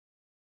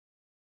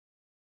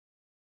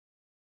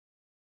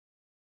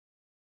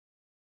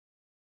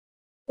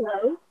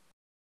Hello,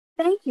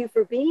 thank you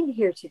for being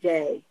here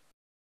today.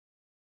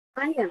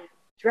 I am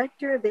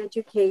Director of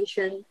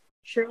Education,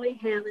 Shirley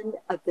Hammond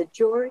of the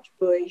George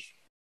Bush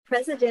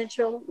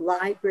Presidential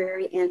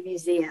Library and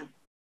Museum.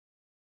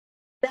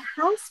 The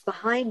house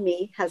behind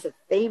me has a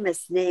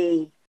famous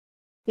name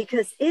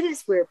because it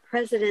is where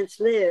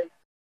presidents live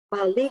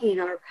while leading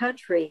our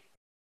country.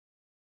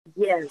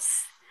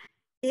 Yes,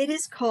 it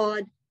is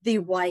called the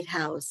White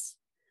House.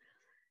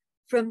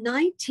 From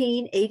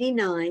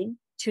 1989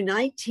 to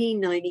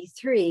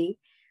 1993,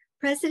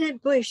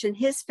 President Bush and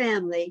his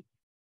family,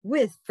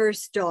 with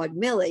First Dog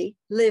Millie,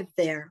 lived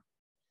there.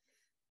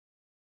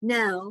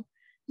 Now,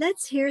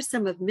 let's hear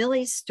some of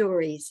Millie's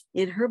stories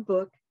in her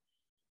book,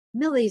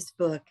 Millie's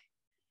Book,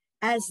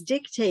 as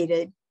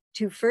dictated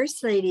to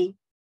First Lady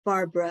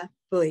Barbara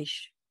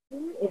Bush.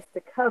 Here is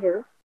the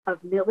cover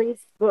of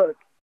Millie's book.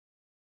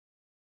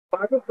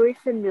 Barbara Bush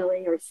and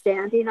Millie are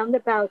standing on the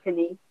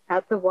balcony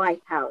at the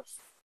White House.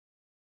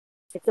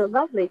 It's a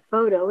lovely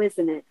photo,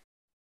 isn't it?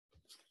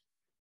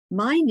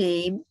 My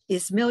name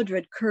is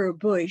Mildred Kerr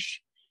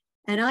Bush,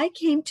 and I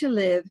came to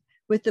live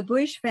with the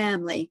Bush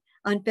family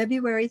on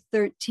February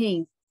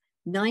 13th,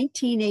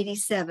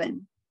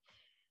 1987.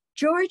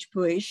 George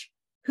Bush,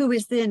 who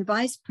was then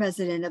Vice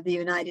President of the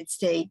United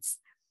States,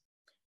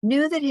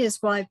 knew that his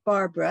wife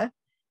Barbara,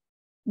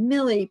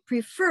 Millie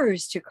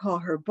prefers to call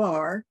her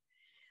Bar,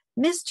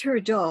 missed her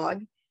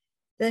dog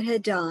that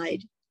had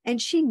died, and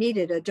she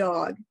needed a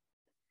dog.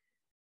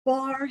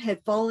 Bar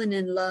had fallen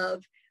in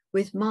love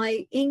with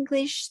my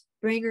English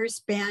Springer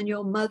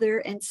Spaniel mother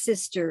and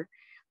sister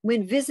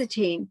when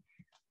visiting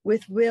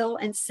with Will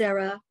and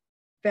Sarah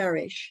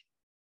Barish.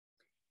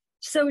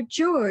 So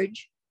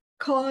George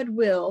called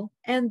Will,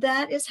 and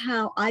that is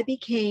how I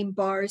became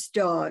Bar's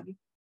dog.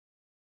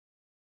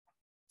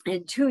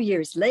 And 2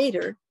 years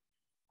later,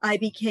 I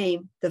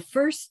became the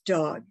first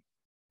dog.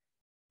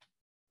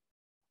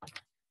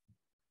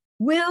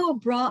 Will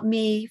brought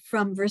me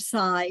from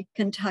Versailles,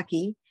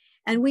 Kentucky,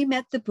 and we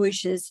met the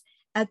Bushes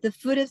at the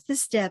foot of the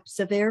steps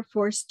of Air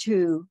Force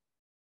Two.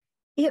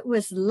 It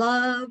was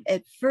love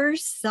at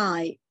first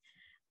sight.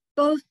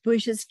 Both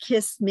Bushes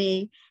kissed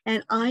me,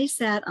 and I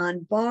sat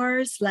on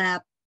Bar's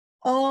lap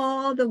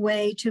all the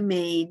way to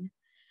Maine.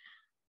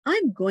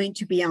 I'm going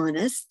to be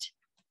honest.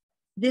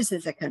 This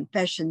is a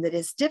confession that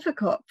is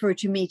difficult for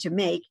me to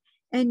make,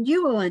 and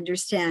you will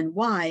understand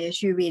why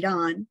as you read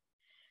on.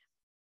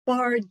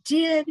 Bar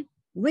did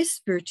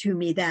whisper to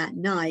me that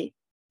night,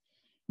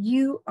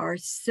 "You are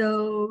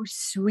so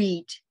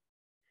sweet,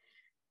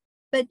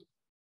 but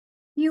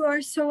you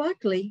are so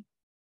ugly."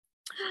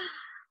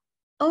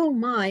 Oh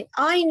my,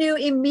 I knew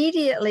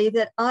immediately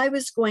that I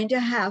was going to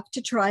have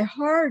to try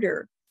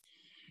harder.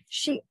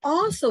 She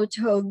also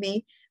told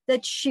me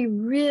that she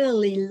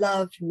really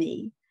loved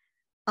me.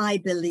 I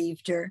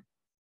believed her.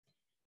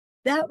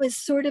 That was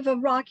sort of a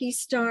rocky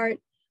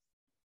start,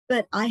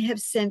 but I have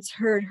since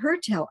heard her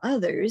tell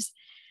others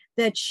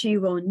that she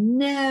will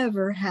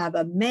never have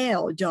a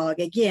male dog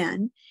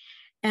again,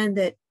 and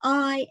that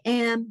I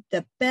am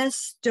the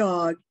best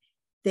dog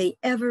they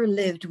ever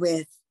lived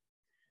with.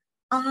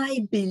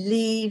 I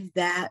believe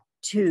that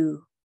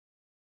too.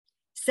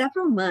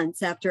 Several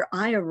months after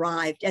I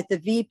arrived at the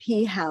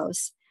VP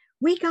house,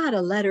 we got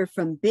a letter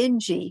from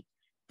Benji,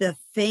 the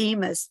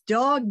famous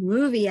dog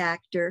movie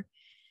actor,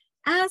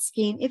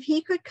 asking if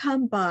he could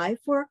come by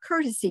for a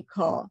courtesy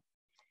call.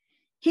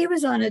 He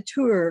was on a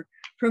tour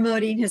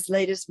promoting his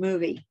latest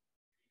movie.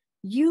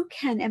 You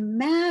can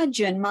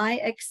imagine my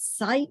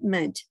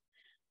excitement.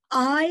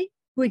 I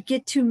would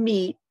get to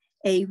meet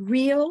a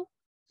real,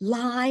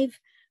 live,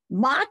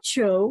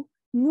 macho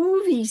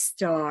movie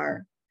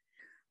star.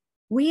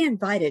 We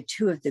invited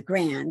two of the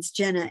grands,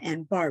 Jenna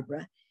and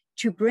Barbara,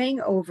 to bring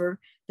over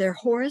their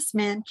Horace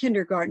Mann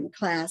kindergarten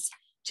class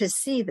to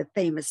see the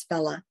famous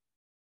fella.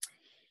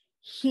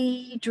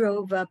 He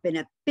drove up in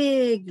a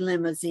big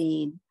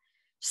limousine,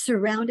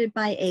 surrounded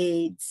by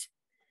aides,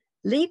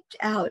 leaped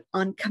out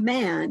on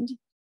command,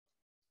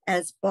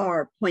 as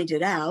Bar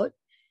pointed out,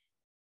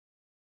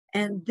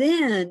 and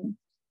then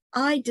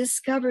I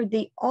discovered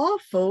the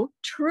awful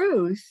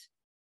truth.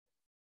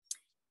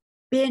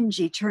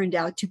 Benji turned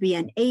out to be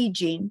an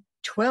aging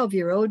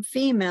 12-year-old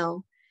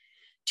female.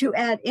 To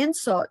add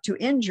insult to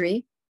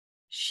injury,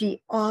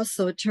 she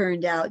also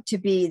turned out to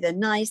be the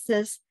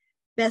nicest,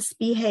 best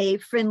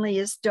behaved,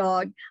 friendliest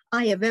dog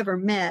I have ever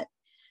met.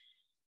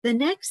 The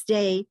next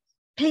day,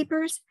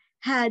 papers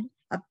had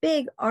a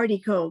big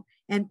article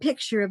and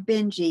picture of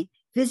Benji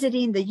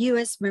visiting the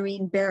U.S.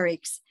 Marine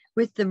barracks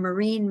with the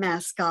Marine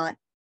mascot.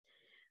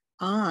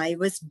 I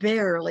was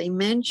barely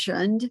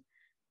mentioned.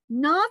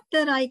 Not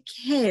that I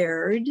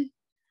cared.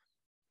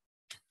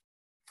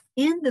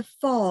 In the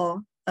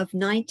fall of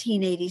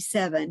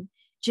 1987,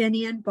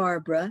 Jenny and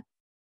Barbara,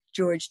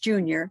 George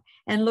Jr.,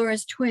 and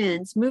Laura's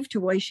twins moved to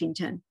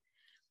Washington.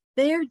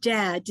 Their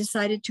dad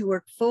decided to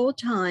work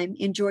full-time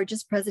in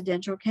George's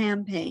presidential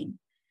campaign.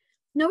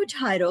 No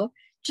title,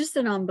 just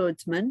an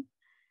ombudsman.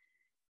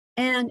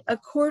 And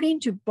according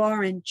to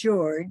Bar and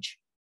George,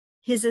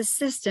 his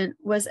assistant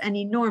was an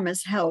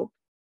enormous help.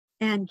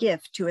 and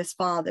gift to his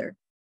father.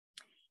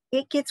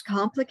 It gets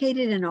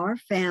complicated in our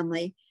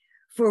family,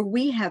 for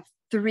we have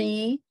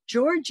 3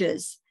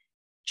 Georges: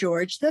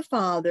 George the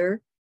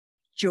father,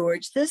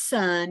 George the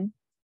son,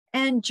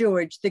 and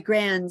George the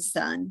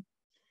grandson.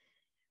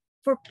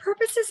 For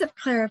purposes of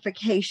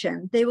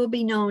clarification, they will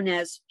be known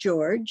as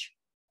George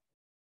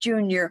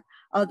Jr.,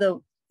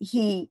 although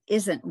he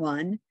isn't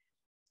one,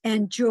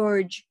 and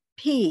George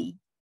P.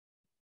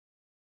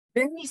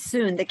 Very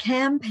soon, the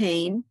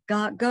campaign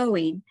got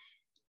going,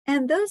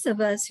 and those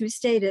of us who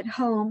stayed at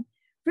home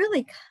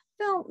really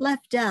felt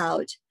left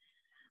out.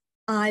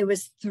 I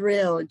was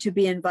thrilled to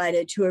be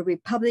invited to a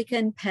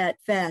Republican pet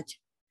fete.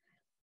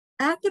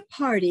 At the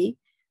party,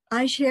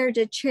 I shared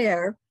a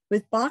chair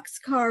with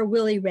Boxcar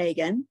Willie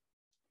Reagan,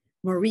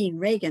 Maureen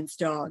Reagan's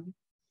dog,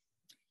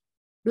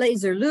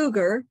 Blazer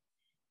Lugar,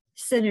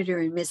 Senator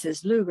and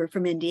Mrs. Lugar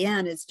from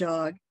Indiana's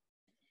dog,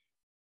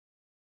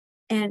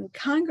 and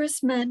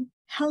Congressman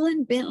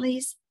Helen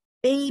Bentley's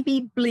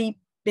baby Bleep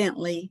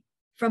Bentley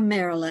from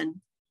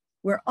Maryland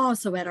were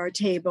also at our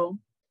table.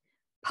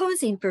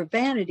 Posing for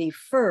Vanity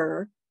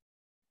Fur,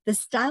 the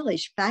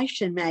stylish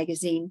fashion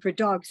magazine for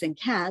dogs and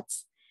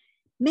cats,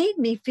 made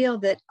me feel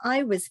that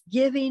I was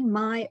giving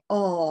my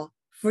all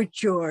for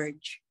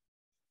George.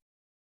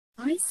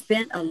 I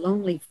spent a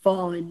lonely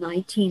fall in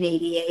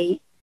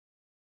 1988.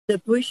 The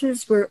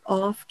Bushes were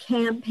off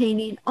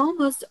campaigning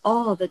almost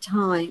all the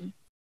time.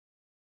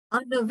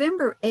 On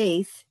November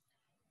 8th,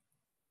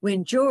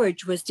 when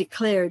George was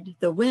declared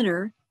the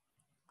winner,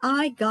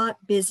 I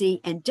got busy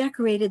and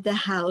decorated the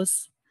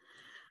house.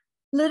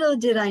 Little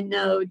did I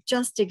know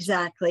just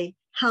exactly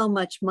how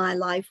much my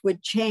life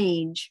would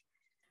change.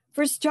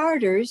 For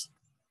starters,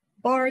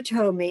 Barr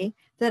told me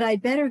that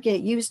I'd better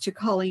get used to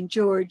calling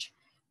George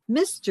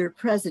Mr.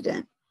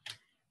 President,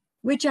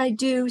 which I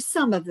do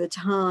some of the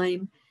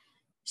time,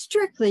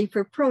 strictly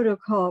for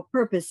protocol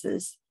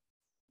purposes.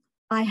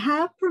 I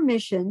have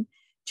permission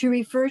to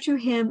refer to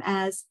him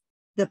as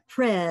the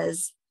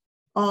Prez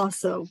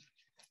also.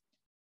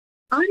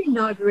 On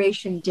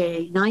Inauguration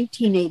Day,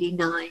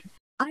 1989,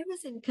 I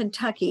was in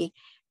Kentucky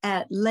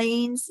at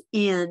Lane's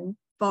Inn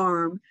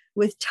Farm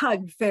with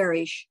Tug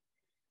Farish.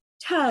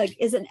 Tug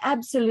is an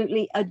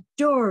absolutely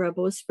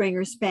adorable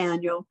Springer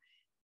Spaniel,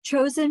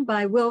 chosen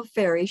by Will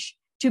Farish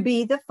to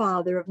be the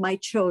father of my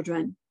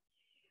children.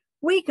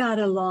 We got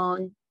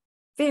along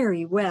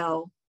very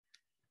well.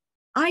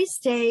 I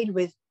stayed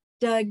with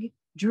Doug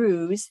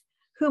Drews,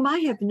 whom I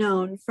have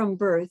known from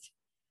birth.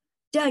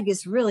 Doug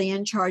is really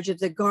in charge of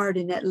the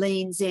garden at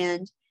Lane's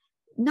End,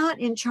 not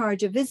in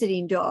charge of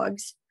visiting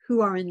dogs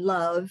who are in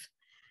love.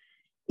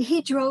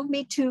 He drove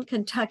me to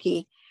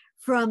Kentucky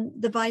from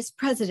the vice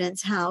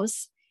president's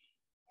house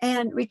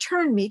and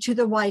returned me to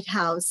the White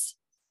House.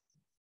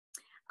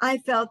 I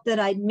felt that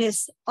I'd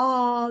miss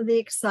all the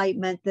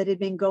excitement that had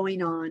been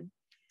going on.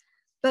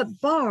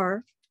 But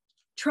Barr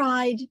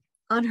tried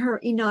on her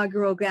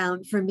inaugural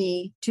gown for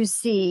me to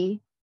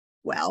see.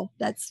 Well,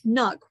 that's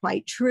not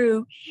quite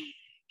true.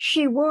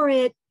 She wore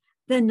it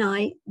the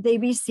night they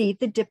received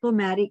the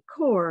diplomatic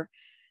corps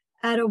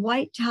at a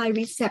white tie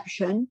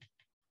reception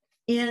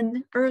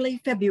in early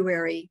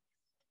February.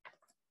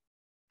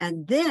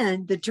 And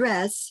then the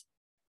dress,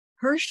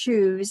 her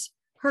shoes,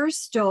 her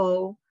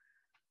stole,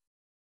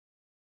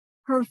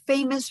 her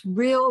famous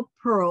real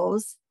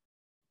pearls,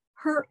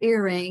 her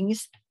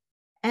earrings,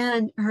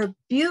 and her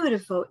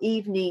beautiful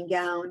evening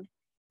gown,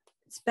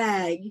 its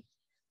bag,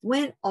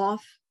 went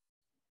off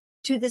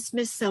to the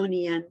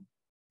Smithsonian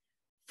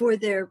for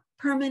their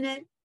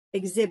permanent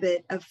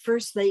exhibit of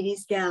First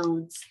Ladies'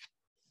 gowns.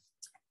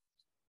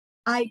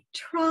 I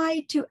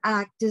tried to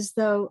act as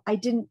though I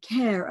didn't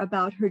care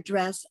about her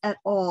dress at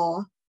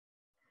all.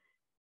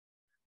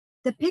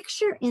 The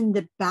picture in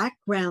the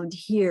background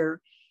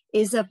here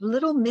is of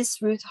little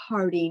Miss Ruth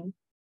Harding.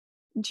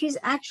 She's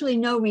actually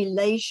no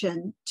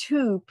relation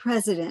to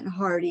President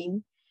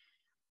Harding.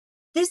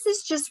 This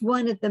is just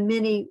one of the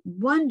many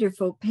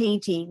wonderful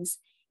paintings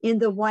in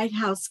the White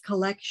House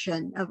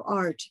collection of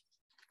art.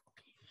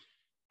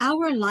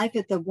 Our life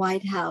at the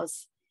White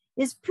House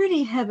is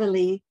pretty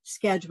heavily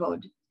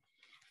scheduled.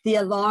 The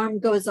alarm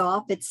goes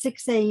off at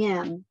 6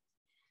 a.m.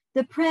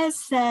 The press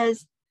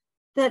says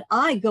that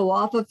I go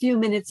off a few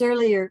minutes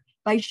earlier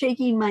by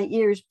shaking my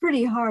ears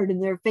pretty hard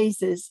in their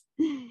faces.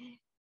 In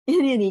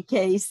any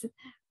case,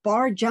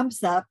 Barr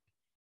jumps up,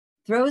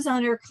 throws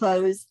on her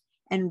clothes,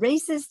 and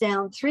races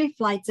down 3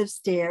 flights of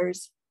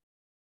stairs.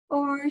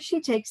 Or she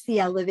takes the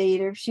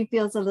elevator if she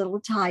feels a little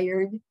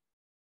tired.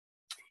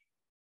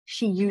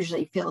 She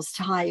usually feels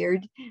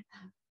tired.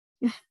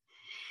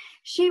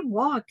 She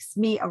walks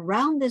me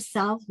around the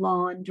South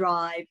Lawn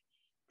Drive,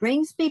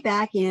 brings me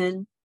back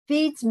in,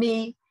 feeds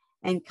me,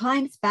 and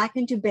climbs back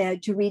into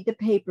bed to read the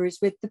papers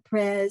with the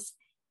press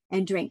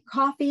and drink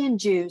coffee and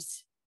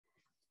juice.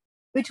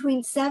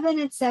 Between 7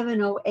 and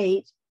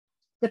 7:08,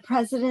 the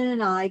president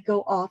and I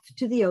go off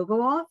to the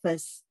Oval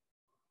Office.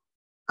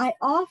 I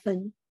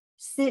often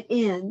sit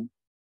in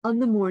on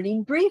the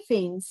morning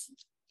briefings,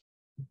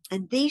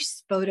 and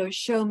these photos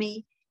show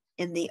me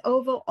in the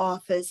Oval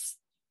Office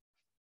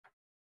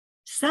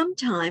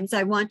Sometimes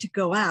I want to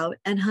go out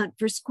and hunt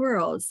for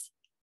squirrels.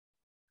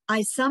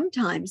 I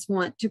sometimes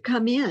want to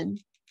come in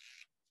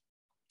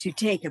to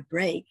take a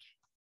break.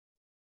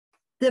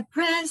 The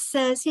press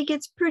says he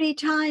gets pretty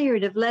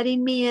tired of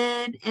letting me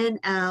in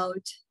and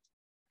out.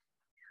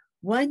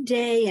 One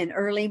day in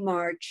early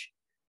March,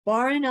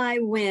 Bar and I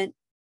went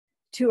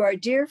to our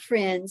dear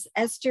friends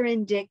Esther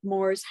and Dick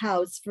Moore's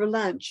house for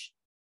lunch.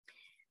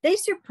 They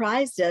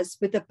surprised us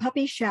with a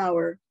puppy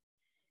shower.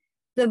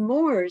 The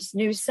Moores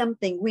knew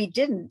something we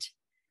didn't,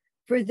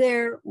 for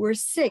there were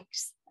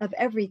 6 of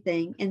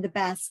everything in the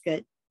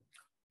basket.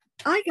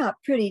 I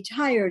got pretty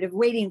tired of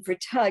waiting for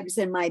Tugs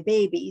and my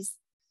babies.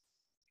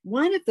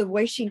 One of the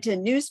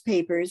Washington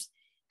newspapers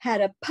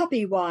had a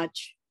puppy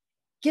watch,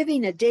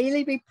 giving a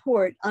daily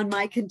report on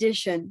my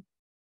condition.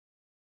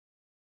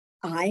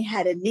 I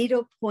had a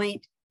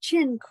needlepoint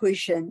chin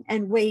cushion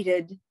and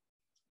waited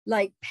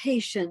like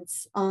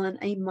patience on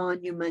a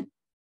monument.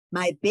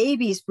 My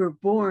babies were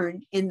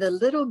born in the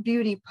little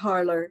beauty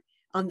parlor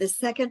on the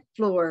 2nd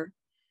floor.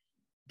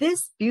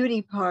 This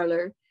beauty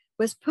parlor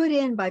was put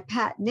in by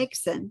Pat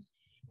Nixon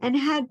and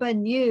had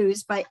been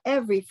used by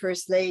every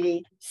First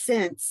Lady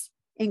since,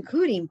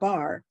 including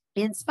Bar,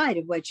 in spite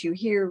of what you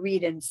hear,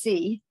 read, and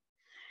see.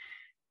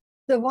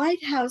 The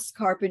White House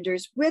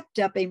carpenters whipped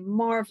up a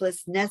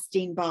marvelous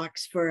nesting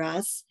box for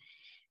us.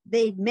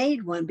 They'd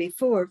made one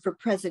before for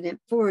President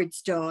Ford's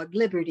dog,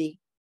 Liberty.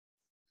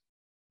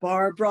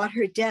 Bar brought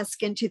her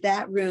desk into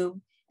that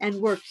room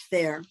and worked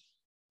there.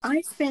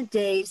 I spent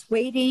days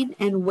waiting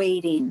and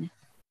waiting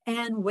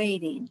and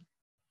waiting.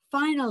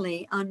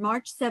 Finally, on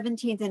March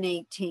 17th and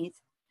 18th,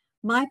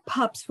 my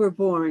pups were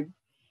born,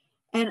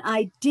 and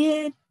I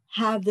did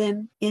have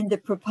them in the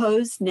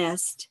proposed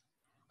nest,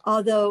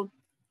 although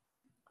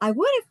I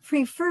would have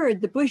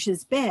preferred the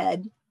Bush's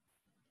bed.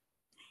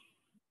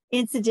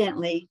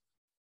 Incidentally,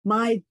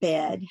 my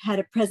bed had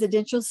a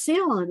presidential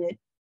seal on it,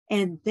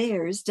 and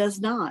theirs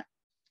does not.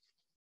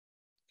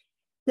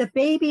 The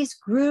babies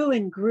grew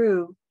and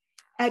grew.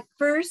 At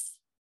first,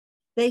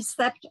 they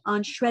slept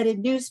on shredded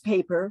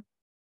newspaper,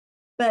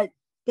 but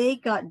they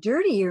got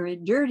dirtier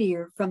and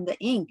dirtier from the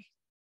ink.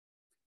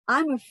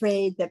 I'm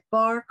afraid that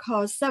Bar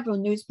caused several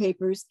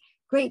newspapers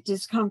great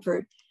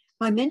discomfort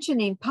by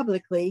mentioning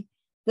publicly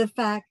the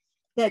fact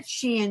that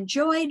she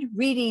enjoyed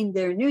reading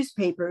their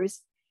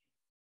newspapers,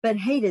 but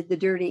hated the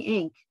dirty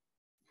ink.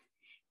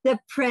 The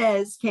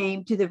press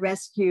came to the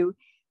rescue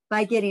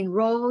by getting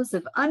rolls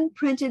of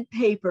unprinted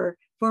paper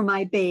for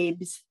my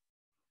babes,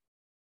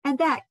 and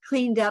that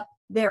cleaned up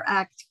their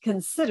act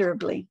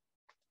considerably.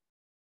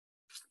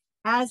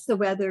 As the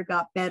weather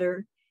got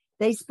better,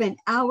 they spent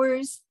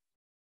hours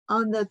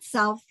on the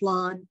south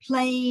lawn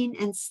playing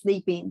and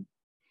sleeping.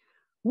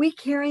 We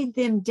carried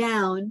them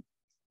down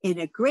in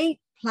a great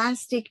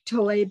plastic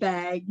toy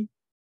bag.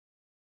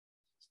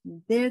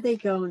 There they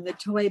go in the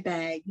toy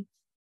bag.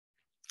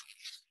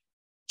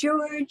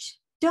 George,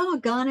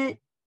 doggone it,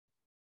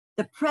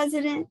 the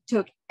president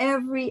took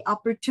every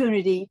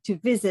opportunity to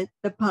visit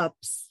the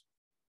pups.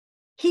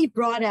 He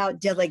brought out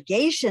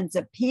delegations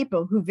of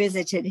people who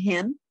visited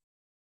him.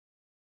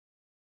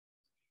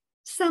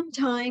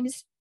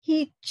 Sometimes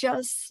he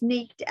just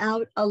sneaked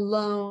out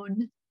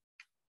alone.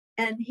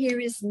 And here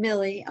is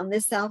Millie on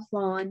the south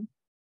lawn,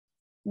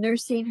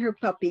 nursing her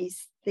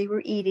puppies. They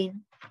were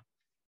eating.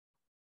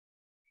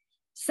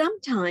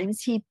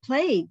 Sometimes he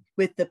played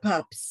with the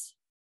pups.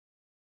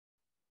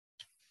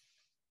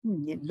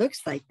 It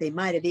looks like they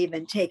might have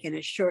even taken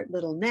a short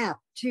little nap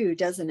too,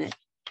 doesn't it?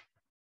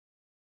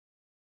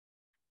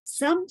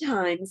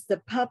 Sometimes the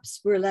pups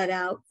were let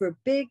out for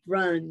big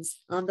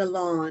runs on the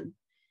lawn.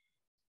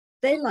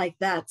 They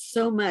liked that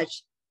so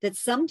much that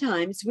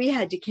sometimes we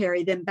had to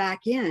carry them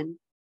back in.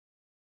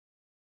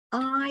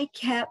 I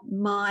kept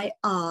my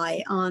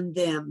eye on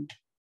them.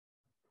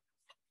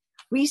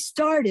 We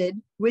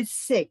started with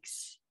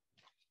 6,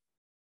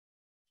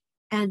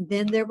 and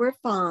then there were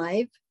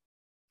 5.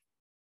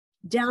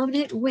 Down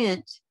it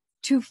went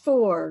to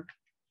 4.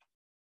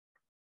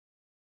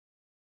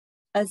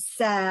 A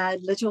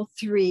sad little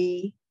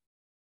 3.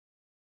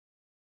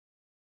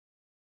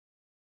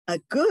 A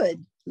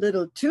good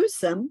little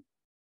twosome.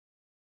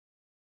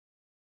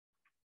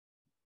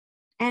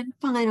 And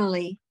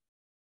finally,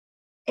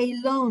 a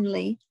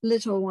lonely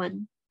little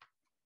one.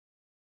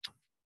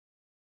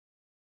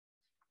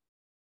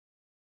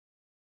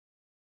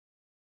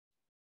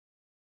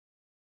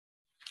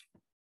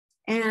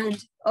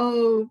 And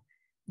oh,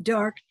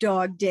 dark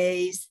dog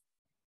days,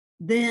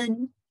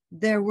 then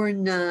there were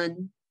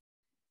none.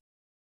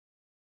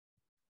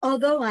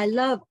 Although I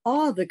love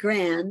all the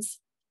grands,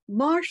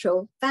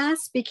 Marshall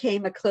fast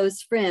became a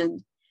close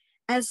friend.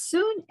 As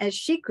soon as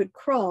she could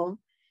crawl,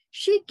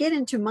 she'd get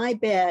into my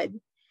bed,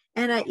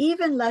 and I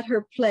even let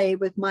her play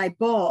with my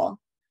ball,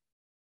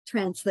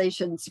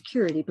 translation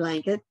security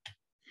blanket.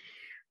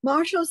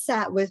 Marshall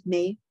sat with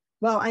me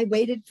while I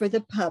waited for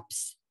the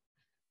pups.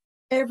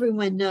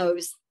 Everyone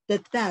knows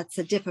that that's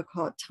a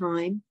difficult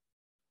time.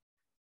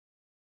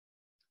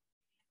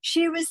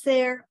 She was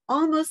there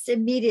almost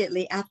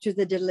immediately after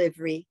the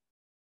delivery.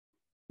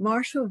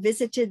 Marshall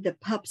visited the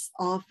pups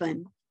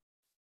often.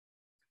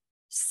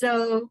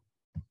 So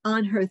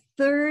on her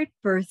 3rd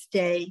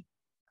birthday,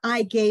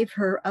 I gave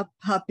her a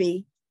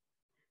puppy,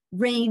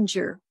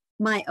 Ranger,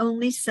 my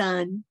only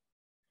son.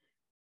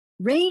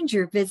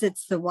 Ranger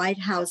visits the White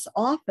House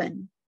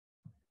often.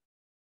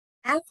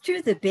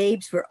 After the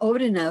babes were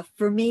old enough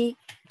for me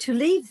to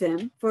leave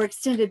them for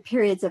extended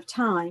periods of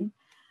time,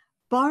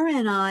 Bar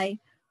and I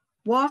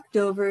walked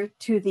over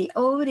to the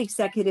old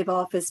executive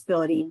office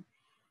building,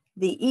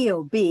 the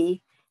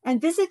EOB, and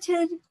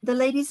visited the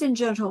ladies and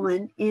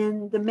gentlemen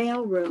in the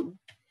mail room.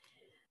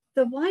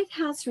 The White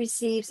House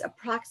receives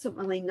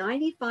approximately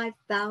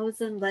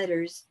 95,000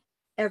 letters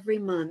every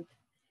month.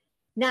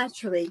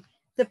 Naturally,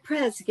 the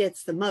press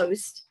gets the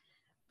most,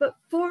 but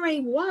for a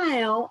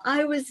while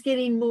I was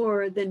getting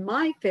more than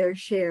my fair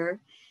share,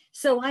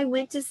 so I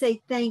went to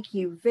say thank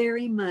you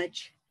very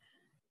much.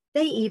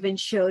 They even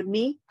showed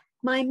me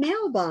my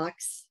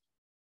mailbox.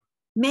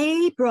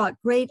 May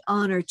brought great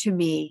honor to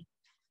me.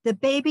 The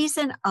babies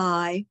and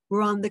I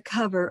were on the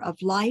cover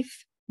of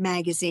Life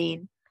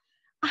magazine.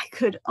 I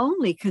could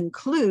only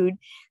conclude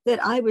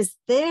that I was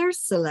their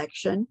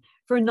selection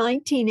for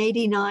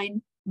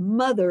 1989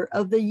 Mother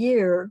of the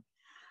Year.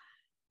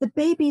 The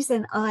babies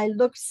and I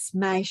looked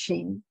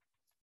smashing.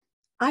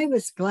 I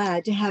was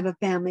glad to have a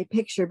family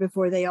picture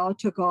before they all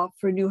took off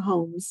for new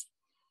homes.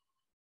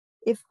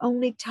 If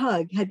only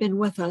Tug had been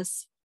with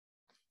us.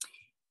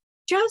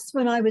 Just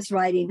when I was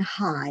riding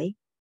high,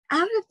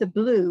 out of the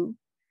blue,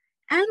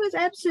 and with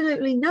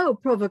absolutely no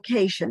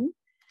provocation,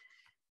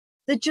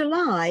 the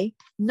July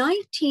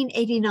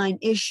 1989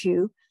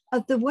 issue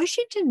of the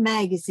Washington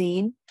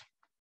magazine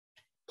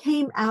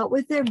came out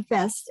with their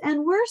best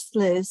and worst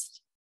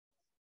list.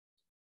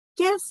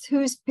 Guess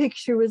whose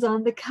picture was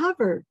on the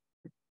cover?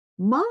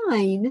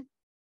 Mine.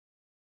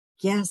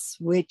 Guess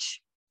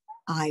which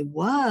I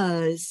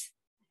was.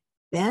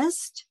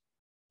 Best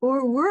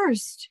or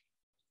worst?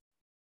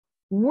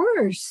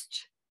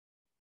 Worst.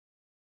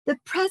 The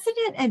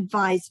president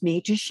advised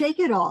me to shake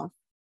it off,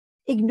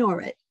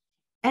 ignore it,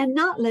 and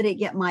not let it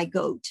get my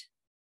goat.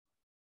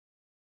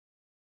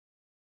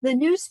 The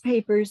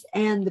newspapers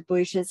and the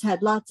Bushes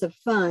had lots of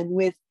fun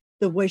with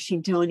the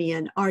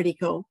Washingtonian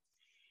article.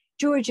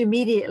 George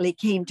immediately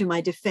came to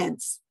my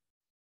defense.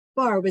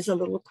 Bar was a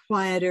little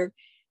quieter,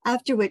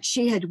 after which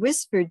she had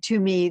whispered to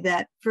me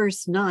that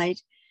first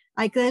night.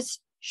 I guess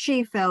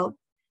she felt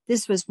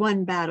this was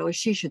one battle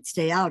she should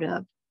stay out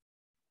of.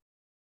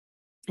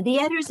 The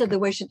editors of the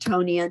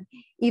Washingtonian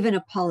even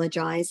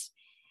apologized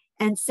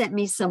and sent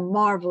me some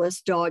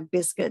marvelous dog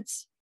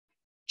biscuits.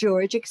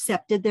 George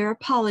accepted their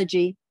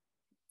apology.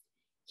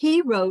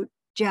 He wrote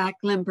Jack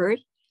Limpert,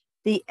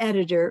 the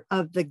editor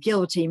of the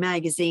Guilty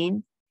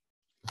magazine,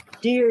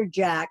 "Dear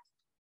Jack,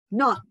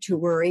 not to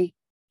worry.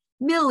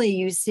 Millie,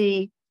 you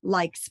see,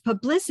 likes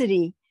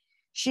publicity.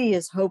 She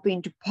is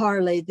hoping to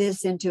parlay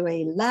this into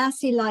a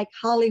lassie-like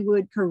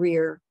Hollywood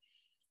career.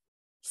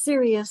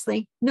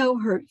 Seriously, no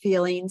hurt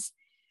feelings,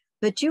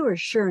 but you are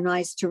sure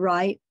nice to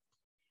write.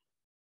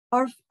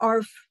 Arf,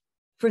 arf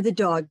for the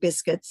dog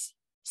biscuits.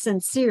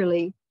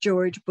 Sincerely,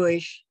 George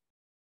Bush."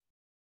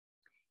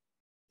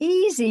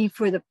 Easy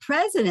for the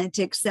president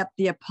to accept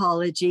the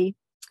apology.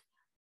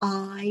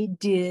 I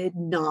did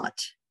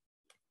not.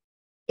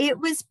 It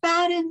was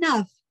bad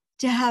enough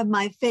to have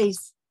my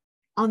face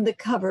on the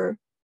cover,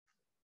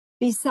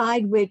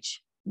 beside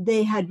which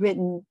they had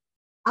written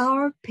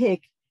our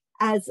pick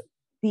as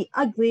the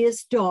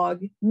ugliest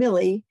dog,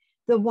 Millie,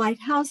 the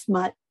White House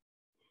mutt.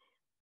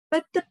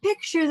 But the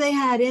picture they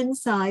had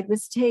inside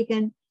was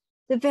taken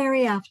the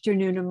very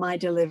afternoon of my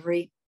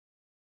delivery.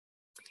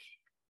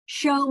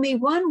 Show me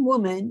one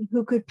woman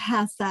who could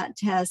pass that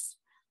test,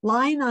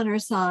 lying on her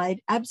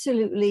side,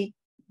 absolutely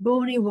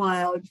bony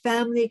wild,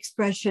 family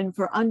expression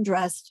for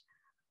undressed,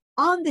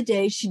 on the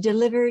day she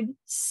delivered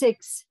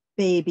 6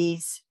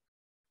 babies.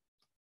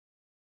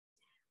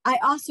 I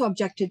also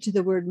objected to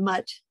the word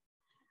mutt.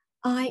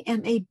 I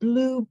am a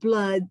blue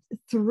blood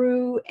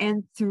through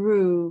and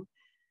through.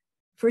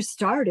 For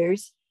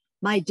starters,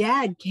 my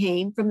dad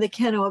came from the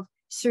kennel of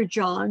Sir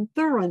John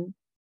Thuran.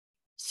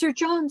 Sir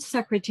John's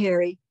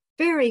secretary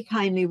very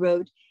kindly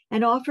wrote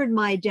and offered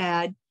my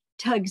dad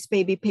Tug's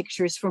baby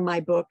pictures for my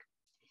book.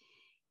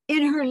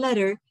 In her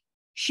letter,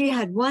 she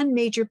had one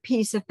major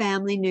piece of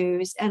family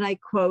news, and I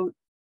quote,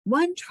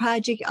 "One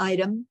tragic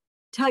item,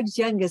 Tug's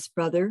youngest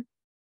brother,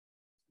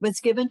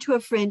 was given to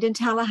a friend in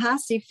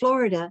Tallahassee,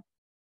 Florida,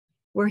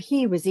 where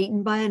he was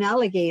eaten by an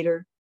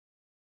alligator.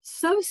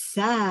 So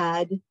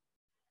sad."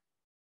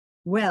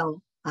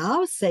 Well,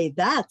 I'll say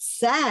that's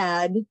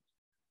sad.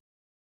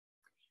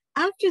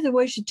 After the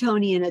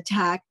Washingtonian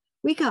attack,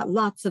 we got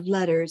lots of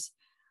letters.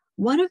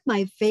 One of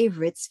my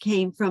favorites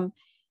came from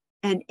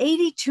an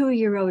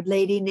 82-year-old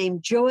lady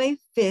named Joy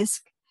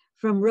Fisk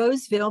from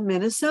Roseville,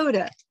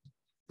 Minnesota.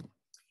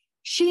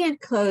 She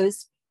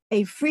enclosed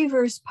a free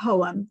verse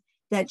poem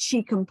that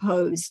she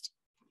composed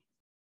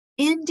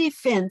in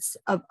defense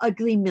of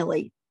ugly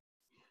Millie.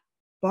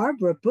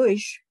 Barbara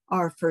Bush,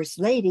 our First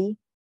Lady,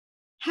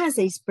 has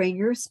a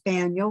Springer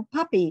Spaniel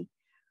puppy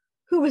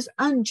who was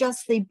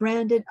unjustly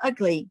branded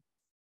ugly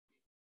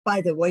by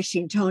the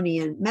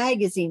Washingtonian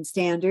magazine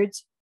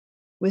standards.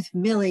 With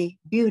Millie,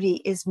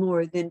 beauty is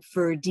more than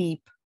fur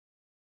deep.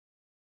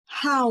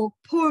 How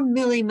poor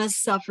Millie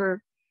must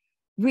suffer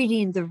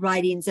reading the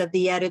writings of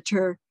the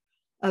editor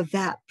of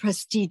that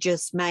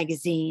prestigious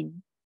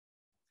magazine.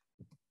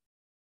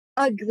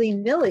 Ugly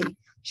Millie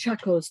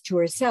chuckles to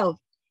herself.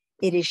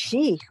 It is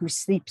she who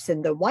sleeps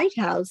in the White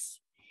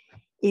House.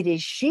 It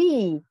is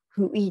she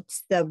who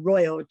eats the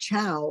royal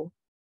chow.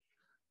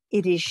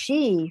 It is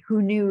she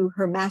who knew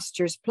her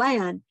master's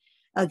plan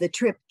of the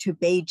trip to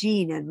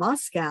Beijing and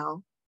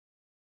Moscow.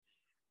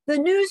 The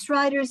news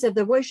writers of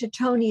the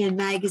Washingtonian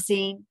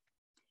magazine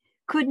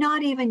could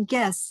not even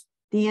guess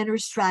the inner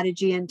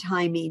strategy and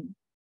timing.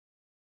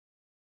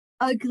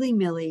 Ugly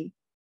Millie,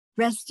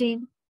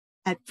 resting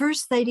at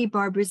First Lady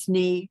Barbara's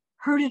knee,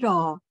 heard it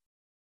all.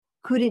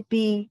 Could it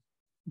be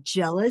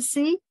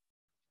jealousy?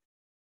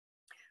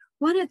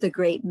 One of the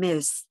great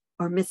myths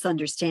or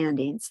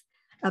misunderstandings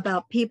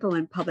about people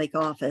in public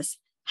office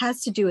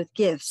has to do with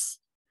gifts.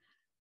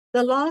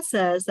 The law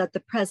says that the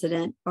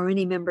president or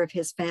any member of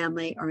his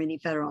family or any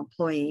federal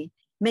employee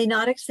may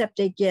not accept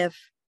a gift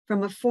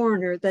from a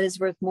foreigner that is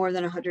worth more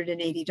than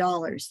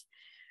 $180.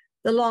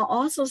 The law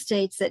also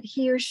states that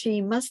he or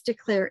she must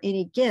declare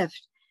any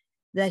gift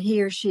that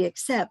he or she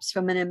accepts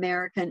from an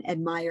American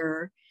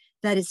admirer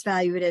that is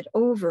valued at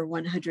over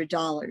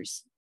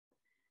 $100.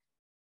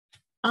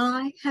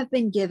 I have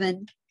been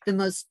given the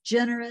most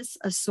generous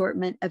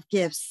assortment of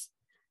gifts: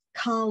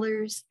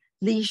 collars,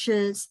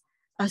 leashes,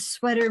 a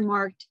sweater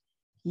marked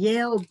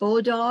Yale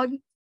Bulldog.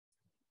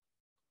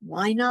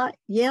 Why not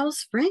Yale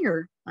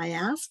Springer, I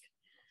ask.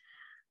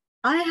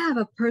 I have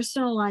a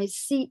personalized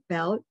seat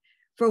belt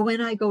for when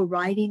I go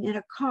riding in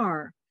a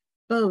car,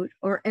 boat,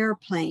 or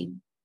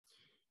airplane.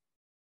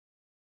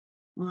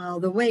 Well,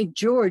 the way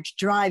George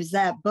drives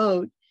that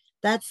boat,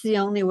 that's the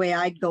only way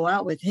I'd go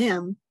out with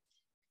him.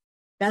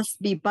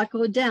 Best be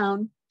buckled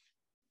down.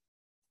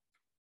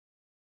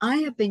 I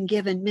have been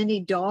given many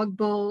dog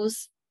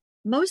bowls,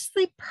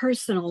 mostly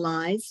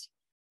personalized,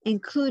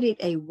 including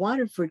a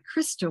Waterford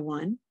crystal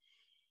one,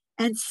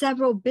 and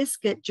several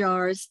biscuit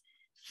jars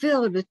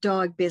filled with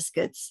dog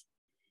biscuits.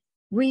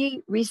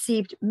 We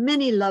received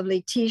many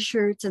lovely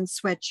t-shirts and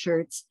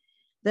sweatshirts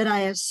that I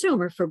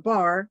assume are for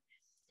Bar,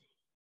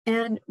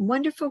 and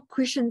wonderful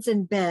cushions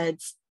and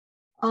beds,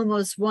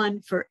 almost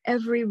one for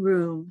every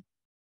room.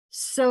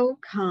 So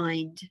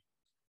kind.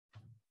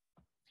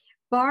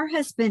 Bar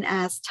has been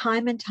asked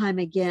time and time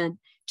again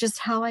just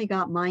how I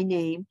got my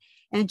name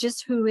and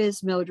just who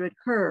is Mildred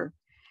Kerr.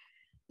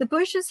 The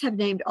Bushes have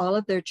named all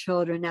of their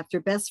children after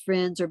best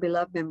friends or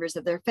beloved members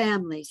of their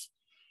families.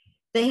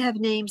 They have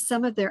named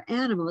some of their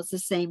animals the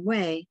same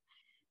way.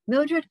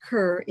 Mildred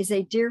Kerr is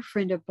a dear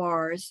friend of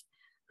Bar's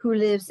who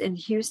lives in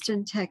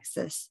Houston,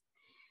 Texas.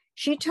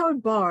 She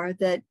told Bar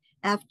that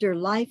after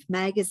Life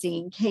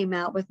magazine came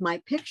out with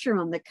my picture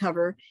on the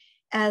cover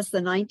as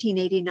the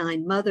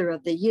 1989 Mother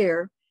of the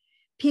Year,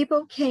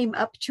 people came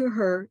up to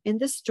her in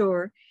the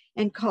store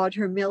and called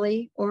her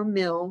Millie or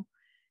Mill.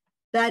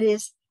 That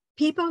is,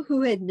 people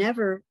who had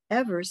never,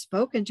 ever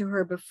spoken to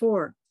her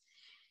before.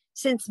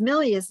 Since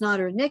Millie is not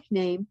her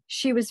nickname,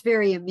 she was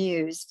very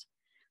amused.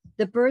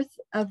 The birth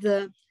of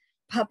the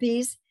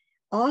puppies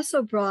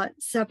also brought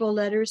several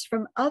letters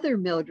from other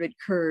Mildred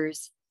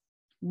Kerrs.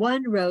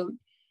 One wrote,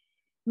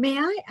 "May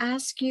I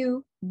ask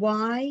you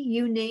why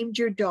you named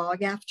your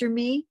dog after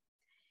me?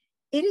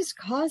 It is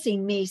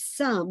causing me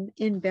some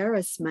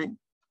embarrassment."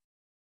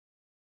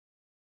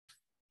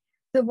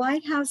 The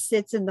White House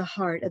sits in the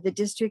heart of the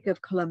District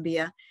of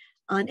Columbia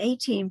on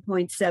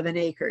 18.7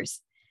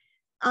 acres.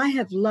 I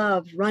have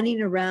loved running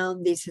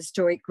around these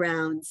historic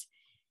grounds.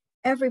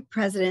 Every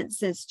president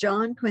since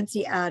John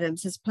Quincy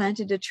Adams has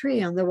planted a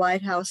tree on the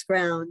White House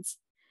grounds.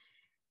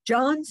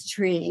 John's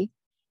tree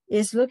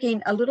is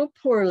looking a little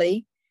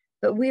poorly,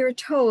 but we are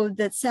told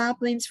that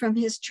saplings from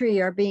his tree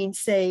are being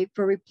saved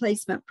for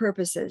replacement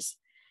purposes.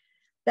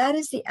 That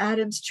is the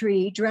Adams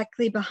tree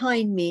directly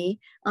behind me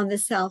on the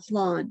south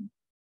lawn.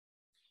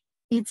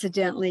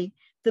 Incidentally,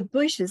 the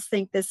Bushes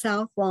think the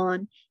south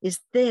lawn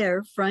is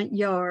their front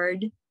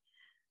yard.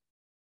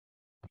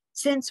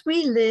 Since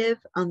we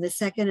live on the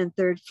second and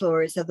third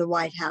floors of the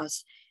White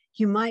House,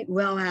 you might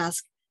well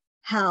ask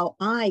how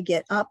I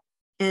get up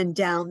and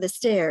down the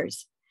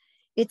stairs.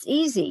 It's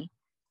easy.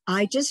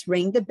 I just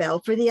ring the bell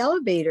for the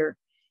elevator,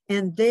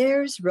 and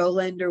there's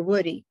Roland or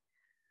Woody.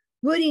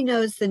 Woody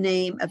knows the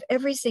name of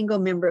every single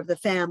member of the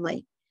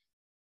family.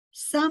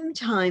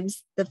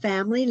 Sometimes the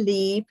family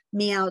leave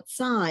me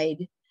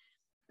outside,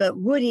 but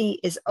Woody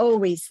is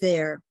always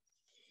there.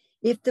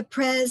 If the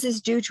prez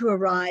is due to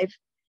arrive,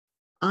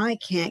 I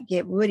can't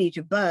get Woody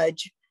to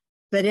budge,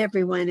 but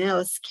everyone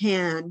else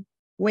can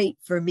wait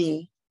for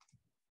me.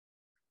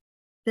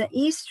 The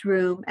East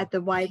Room at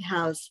the White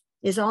House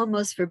is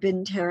almost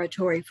forbidden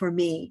territory for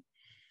me.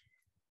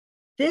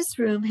 This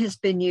room has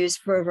been used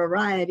for a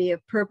variety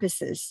of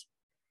purposes.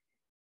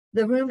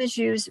 The room is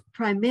used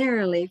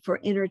primarily for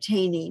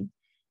entertaining,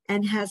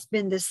 and has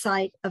been the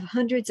site of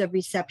hundreds of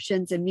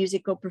receptions and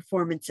musical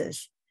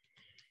performances.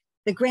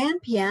 The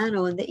grand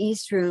piano in the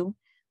East Room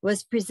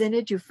was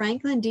presented to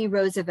Franklin D.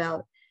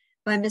 Roosevelt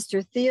by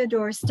Mr.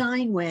 Theodore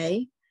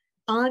Steinway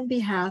on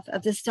behalf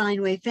of the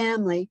Steinway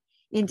family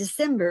in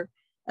December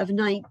of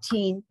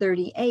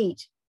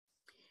 1938.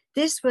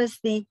 This was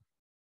the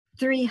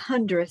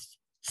 300th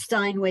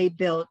Steinway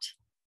built.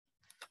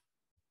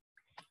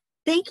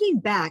 Thinking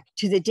back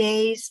to the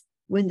days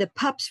when the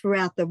pups were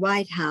at the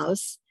White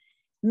House,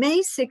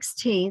 May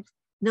 16th,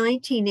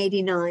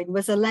 1989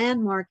 was a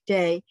landmark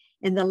day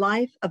in the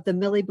life of the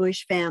Millie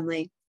Bush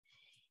family.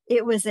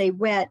 It was a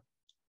wet,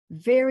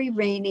 very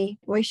rainy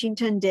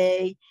Washington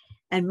day,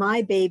 and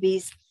my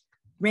babies,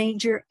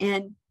 Ranger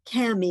and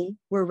Cammie,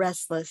 were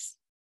restless.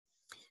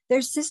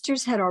 Their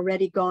sisters had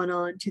already gone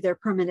on to their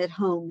permanent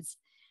homes.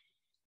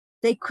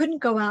 They couldn't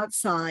go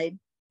outside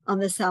on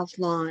the south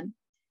lawn.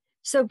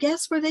 So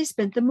guess where they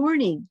spent the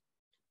morning?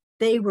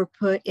 They were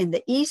put in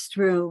the East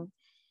Room,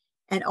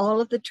 and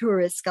all of the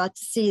tourists got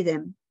to see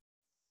them.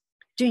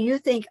 Do you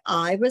think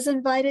I was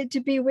invited to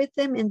be with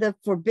them in the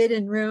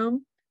Forbidden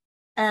Room?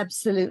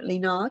 Absolutely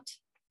not.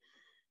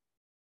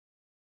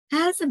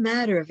 As a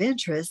matter of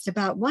interest,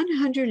 about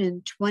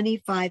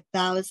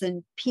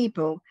 125,000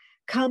 people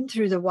come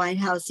through the White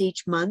House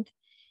each month,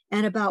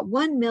 and about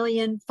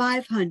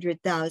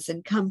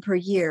 1,500,000 come per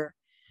year.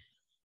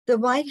 The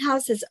White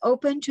House is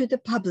open to the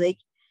public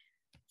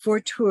for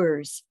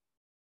tours.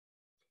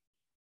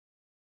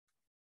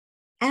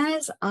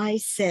 As I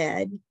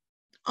said,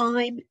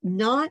 I'm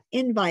not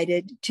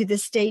invited to the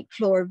state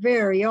floor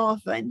very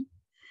often.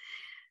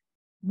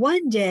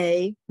 One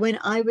day, when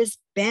I was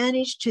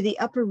banished to the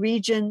upper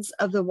regions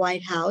of the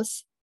White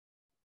House,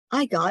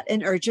 I got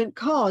an urgent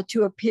call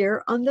to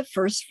appear on the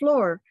first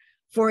floor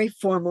for a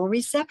formal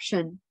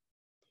reception.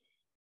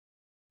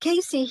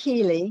 Casey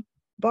Healy,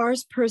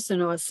 Barr's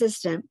personal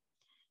assistant,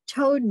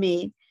 told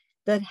me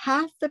that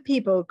half the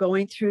people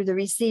going through the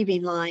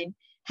receiving line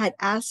had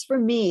asked for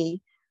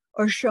me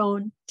or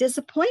shown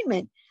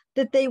disappointment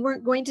that they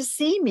weren't going to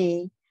see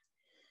me.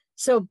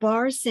 So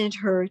Barr sent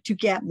her to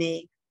get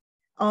me,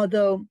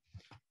 although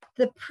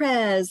the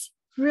press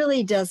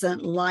really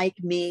doesn't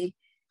like me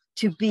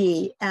to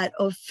be at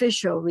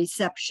official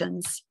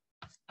receptions.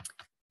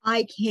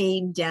 I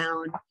came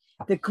down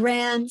the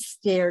grand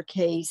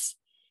staircase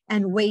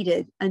and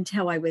waited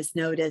until I was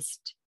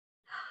noticed.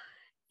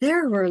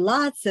 There were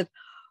lots of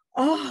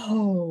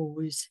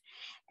ohs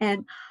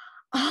and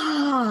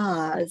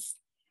ahs,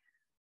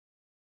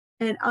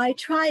 and I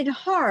tried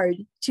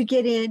hard to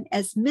get in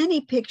as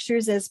many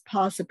pictures as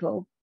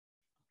possible.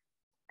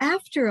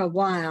 After a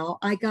while,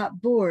 I got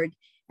bored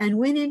and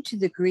went into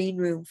the green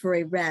room for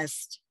a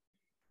rest.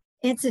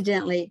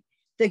 Incidentally,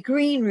 the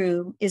green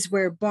room is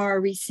where Barr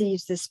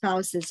receives the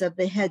spouses of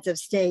the heads of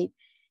state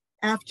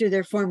after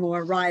their formal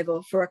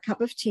arrival for a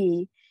cup of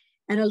tea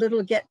and a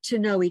little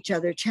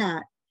get-to-know-each-other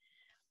chat.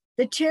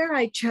 The chair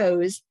I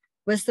chose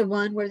was the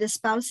one where the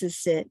spouses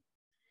sit.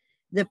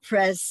 The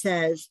press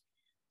says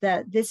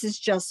that this is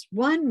just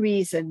one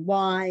reason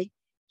why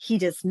he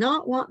does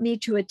not want me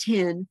to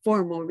attend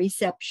formal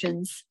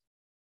receptions.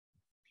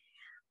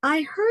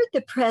 I heard the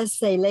press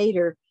say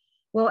later,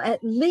 well,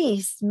 at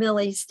least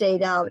Millie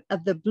stayed out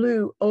of the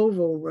blue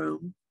oval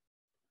room.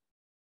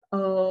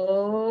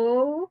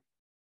 Oh.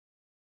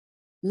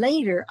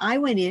 Later, I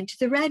went into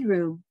the red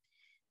room.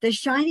 The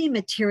shiny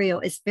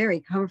material is very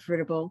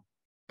comfortable.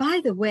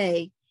 By the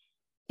way,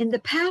 in the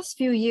past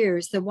few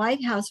years, the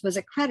White House was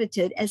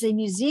accredited as a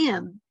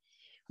museum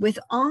with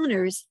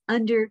honors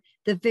under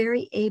the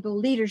very able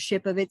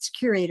leadership of its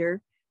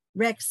curator,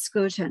 Rex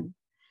Scoton.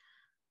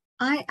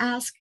 I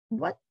asked,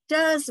 what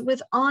does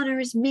with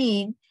honors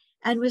mean?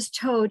 And was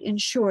told in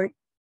short,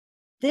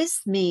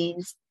 this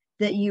means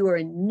that you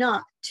are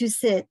not to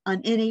sit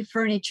on any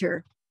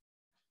furniture.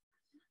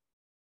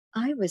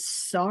 I was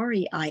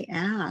sorry I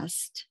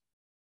asked.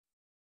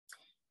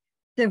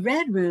 The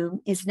red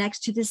room is next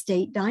to the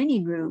state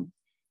dining room.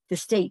 The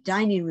state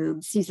dining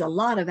room sees a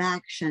lot of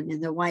action in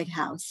the White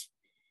House.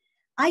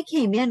 I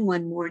came in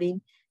one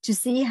morning to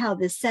see how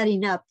the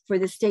setting up for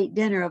the state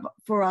dinner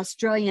for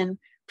Australian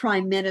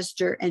Prime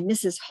Minister and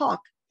Mrs.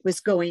 Hawke was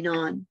going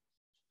on.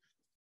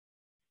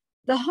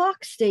 The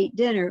Hawke State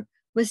Dinner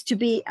was to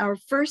be our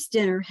first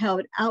dinner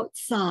held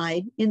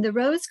outside in the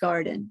Rose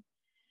Garden.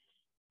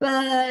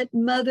 But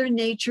Mother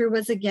Nature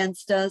was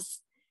against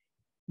us.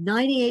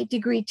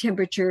 98-degree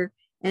temperature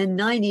and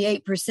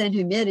 98%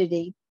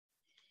 humidity.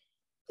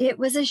 It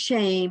was a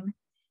shame,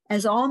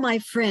 as all my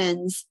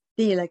friends,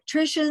 the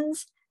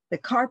electricians, the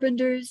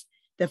carpenters,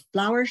 the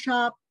flower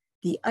shop,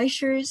 the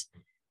ushers,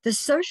 the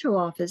social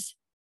office,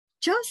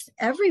 just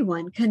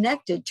everyone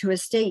connected to a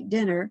state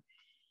dinner,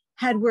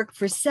 had worked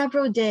for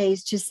several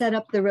days to set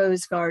up the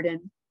Rose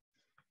Garden.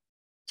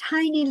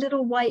 Tiny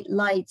little white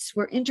lights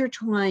were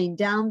intertwined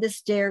down the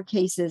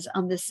staircases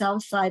on the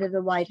south side of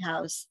the White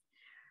House,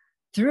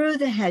 through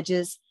the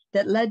hedges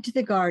that led to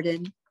the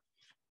garden,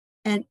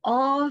 and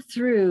all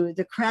through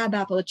the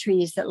crabapple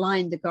trees that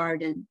lined the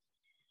garden.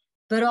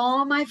 But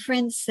all my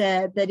friends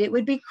said that it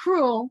would be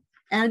cruel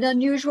and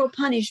unusual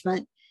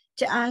punishment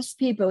to ask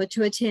people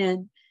to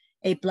attend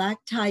a black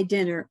tie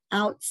dinner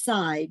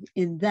outside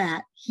in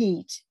that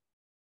heat.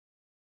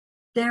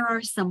 There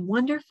are some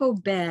wonderful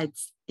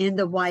beds in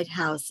the White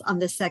House on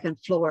the second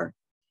floor.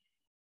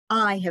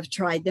 I have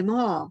tried them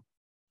all.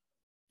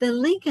 The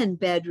Lincoln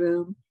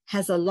bedroom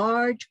has a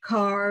large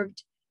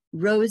carved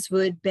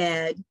rosewood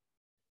bed.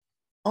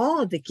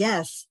 All the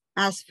guests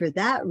asked for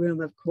that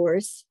room, of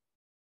course.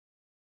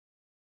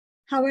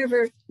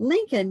 However,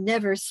 Lincoln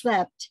never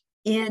slept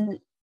in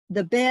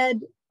the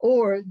bed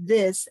or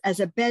this as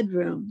a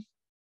bedroom.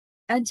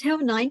 Until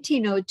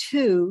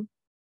 1902,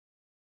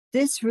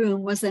 this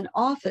room was an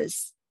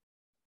office.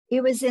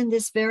 It was in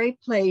this very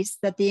place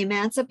that the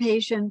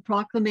Emancipation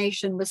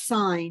Proclamation was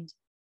signed.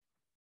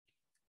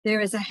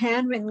 There is a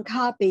handwritten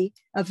copy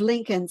of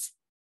Lincoln's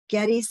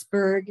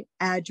Gettysburg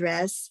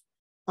Address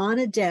on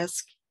a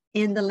desk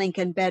in the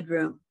Lincoln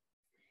bedroom.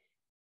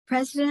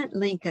 President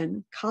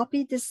Lincoln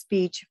copied the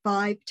speech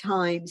 5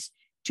 times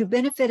to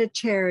benefit a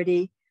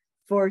charity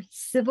for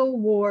Civil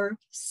War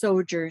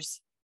soldiers.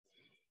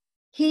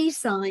 He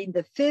signed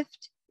the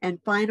 5th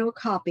and final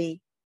copy,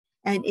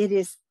 and it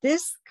is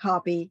this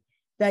copy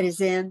that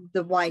is in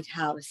the White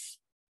House.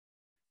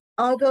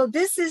 Although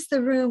this is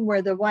the room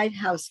where the White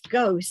House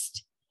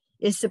ghost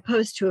is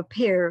supposed to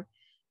appear,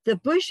 the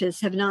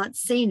Bushes have not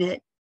seen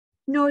it,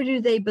 nor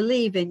do they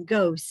believe in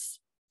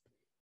ghosts.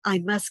 I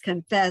must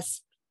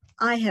confess,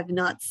 I have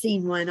not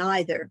seen one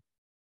either.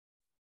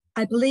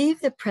 I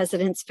believe the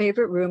president's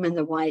favorite room in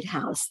the White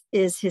House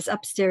is his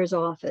upstairs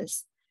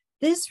office.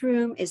 This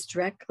room is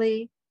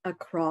directly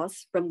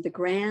across from the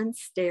grand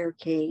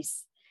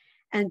staircase,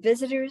 and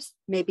visitors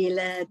may be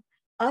led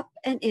up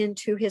and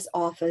into his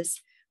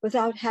office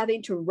without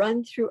having to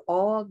run through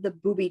all the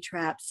booby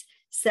traps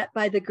set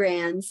by the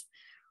Grands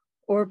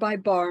or by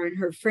Barr and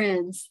her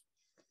friends.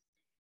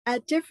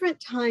 At different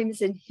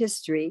times in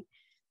history,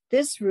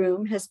 this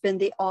room has been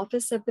the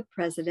office of the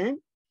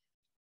president,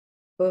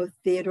 both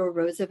Theodore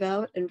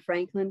Roosevelt and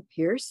Franklin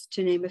Pierce,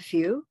 to name a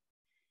few,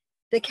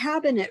 the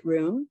cabinet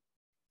room,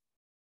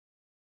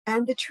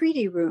 and the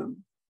treaty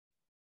room,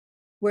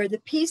 where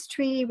the peace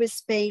treaty with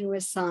Spain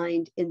was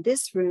signed in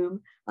this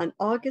room on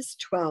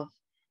August 12,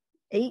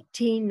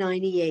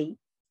 1898.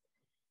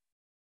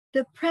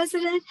 The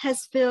president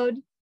has filled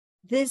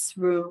this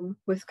room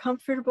with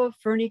comfortable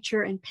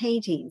furniture and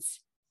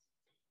paintings.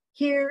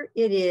 Here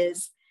it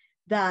is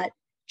that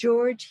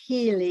George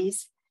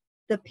Healy's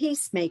The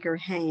Peacemaker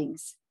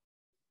hangs.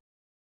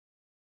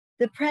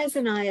 The Prez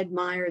and I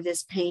admire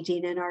this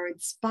painting and are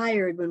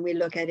inspired when we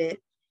look at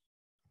it.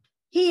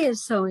 He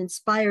is so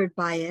inspired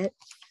by it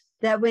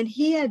that when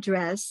he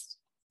addressed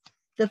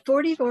the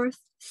 44th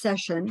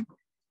session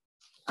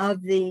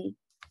of the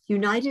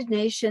United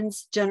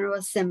Nations General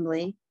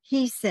Assembly,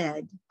 he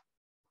said,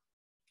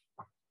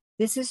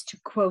 this is to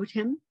quote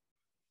him,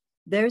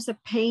 "There's a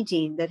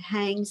painting that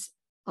hangs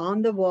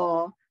on the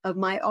wall of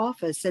my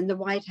office in the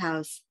White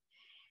House,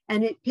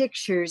 and it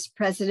pictures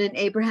President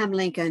Abraham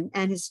Lincoln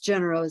and his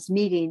generals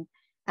meeting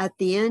at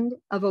the end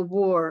of a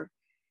war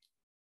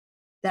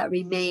that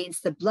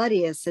remains the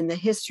bloodiest in the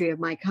history of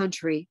my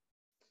country.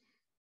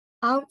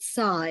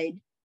 Outside,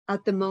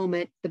 at the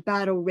moment, the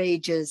battle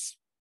rages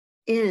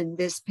in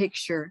this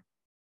picture.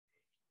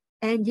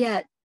 And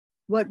yet,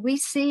 what we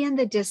see in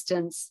the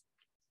distance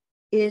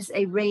is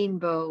a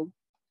rainbow,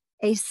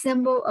 a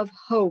symbol of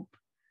hope,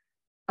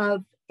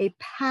 of a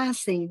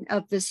passing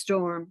of the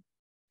storm.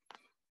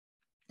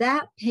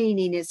 That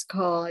painting is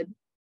called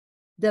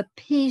The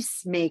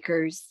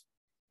Peacemakers.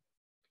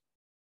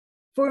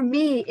 For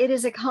me, it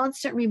is a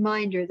constant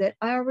reminder that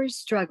our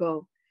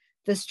struggle,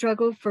 the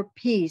struggle for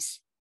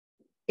peace,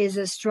 is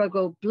a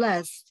struggle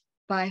blessed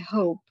by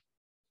hope."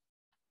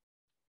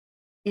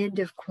 End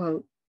of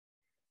quote.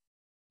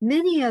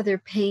 Many other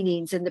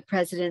paintings in the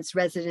president's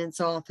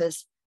residence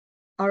office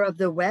are of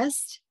the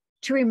West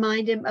to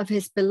remind him of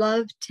his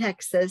beloved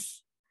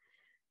Texas,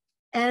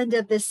 and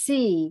of the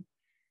sea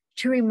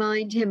to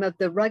remind him of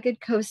the rugged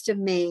coast of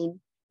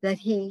Maine that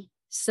he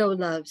so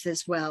loves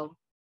as well.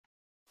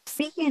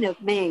 Speaking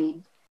of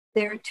Maine,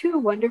 there are 2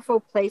 wonderful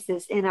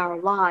places in our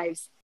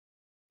lives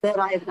that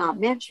I have not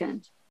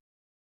mentioned.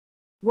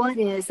 One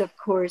is, of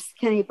course,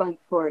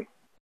 Kennebunkport.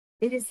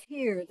 It is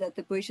here that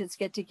the Bushes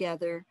get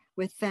together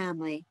with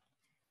family,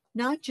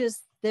 not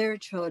just their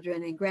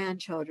children and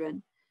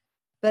grandchildren,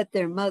 but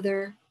their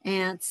mother,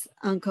 aunts,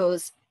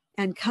 uncles,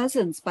 and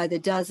cousins by the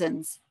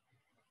dozens.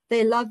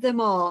 They love them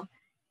all,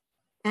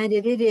 and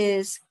it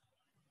is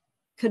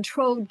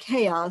controlled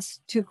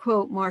chaos, to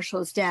quote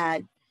Marshall's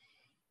dad.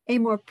 A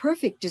more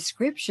perfect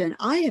description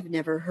I have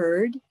never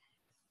heard.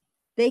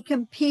 They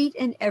compete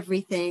in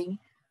everything: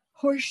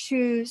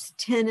 horseshoes,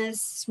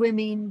 tennis,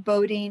 swimming,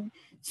 boating,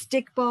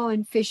 stickball,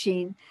 and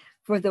fishing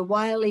for the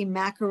wily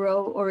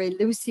mackerel or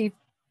elusive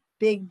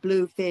big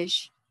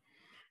bluefish.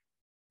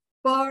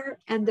 Barr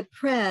and the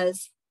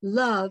Prez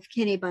love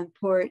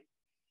Kennebunkport.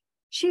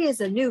 She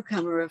is a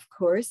newcomer, of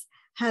course,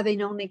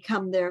 having only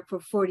come there for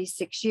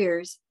 46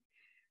 years.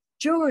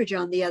 George,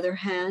 on the other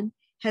hand,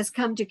 has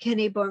come to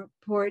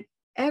Kennebunkport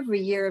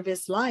every year of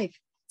his life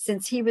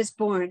since he was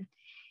born,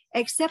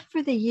 except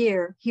for the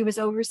year he was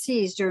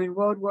overseas during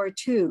World War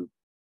II.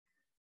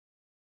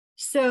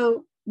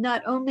 So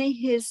not only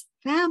his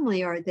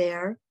family are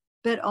there,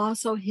 but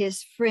also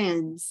his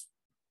friends.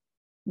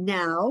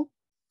 Now,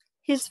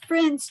 his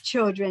friends'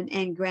 children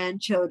and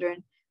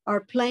grandchildren are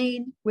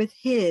playing with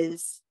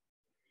his.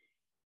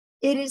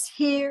 It is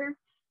here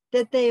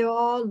that they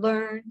all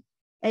learn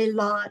a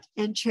lot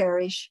and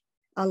cherish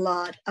a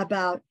lot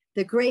about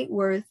the great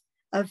worth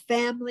of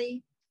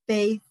family,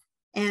 faith,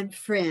 and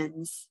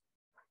friends.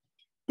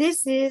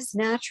 This is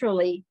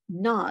naturally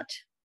not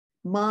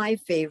my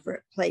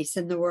favorite place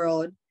in the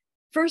world.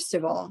 First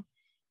of all,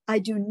 I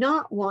do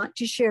not want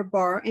to share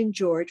Bar and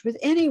George with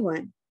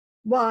anyone.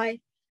 Why,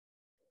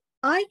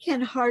 I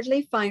can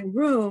hardly find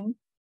room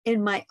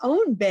in my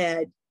own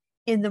bed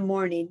in the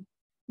morning,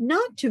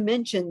 not to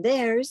mention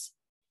theirs.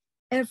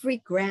 Every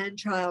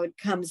grandchild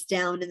comes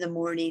down in the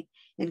morning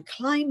and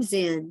climbs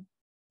in.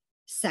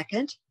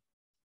 Second,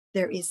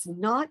 there is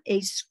not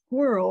a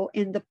squirrel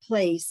in the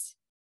place.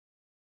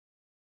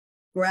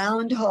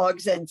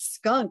 Groundhogs and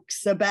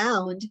skunks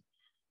abound.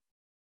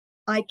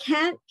 I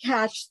can't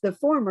catch the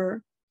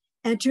former,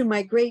 and to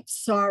my great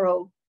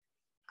sorrow,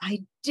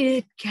 I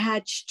did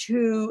catch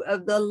 2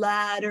 of the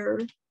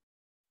latter.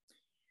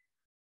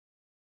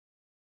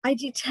 I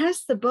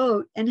detest the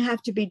boat and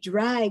have to be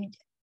dragged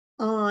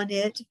on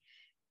it,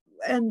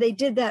 and they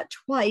did that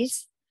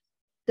twice.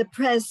 The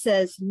press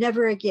says,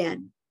 never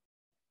again.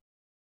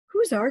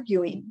 Who's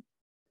arguing?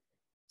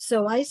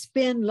 So I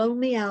spend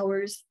lonely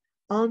hours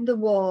on the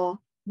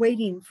wall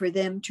waiting for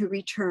them to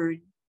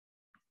return.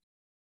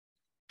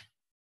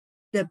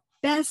 The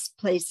best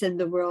place in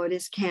the world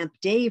is Camp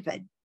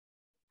David.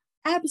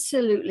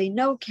 Absolutely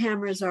no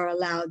cameras are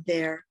allowed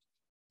there,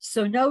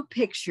 so no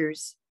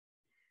pictures.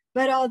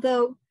 But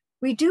although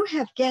we do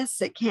have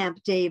guests at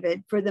Camp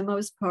David for the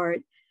most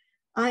part,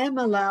 I am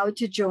allowed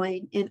to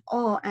join in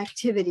all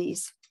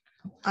activities.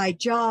 I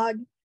jog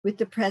with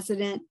the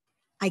president.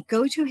 I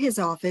go to his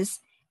office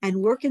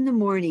and work in the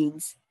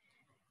mornings.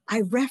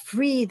 I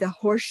referee the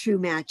horseshoe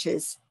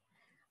matches.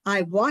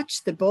 I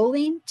watch the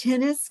bowling,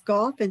 tennis,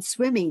 golf, and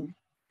swimming.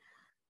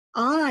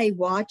 I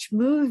watch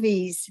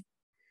movies.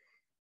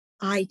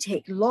 I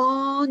take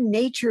long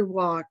nature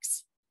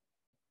walks.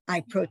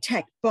 I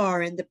protect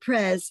Bar and the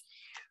Prez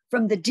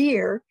from the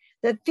deer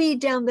that feed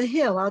down the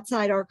hill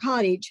outside our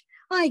cottage.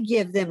 I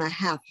give them a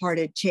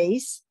half-hearted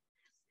chase.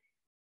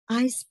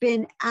 I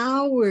spend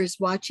hours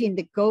watching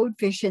the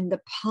goldfish in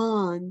the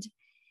pond.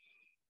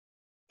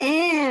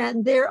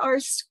 And there are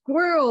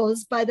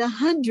squirrels by the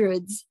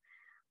hundreds.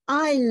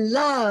 I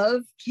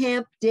love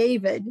Camp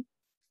David.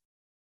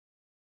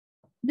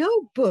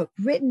 No book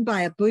written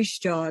by a bush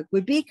dog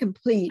would be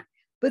complete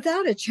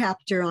without a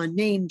chapter on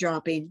name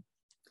dropping.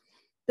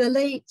 The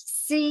late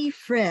C.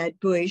 Fred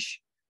Bush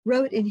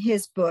wrote in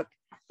his book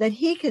that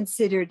he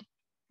considered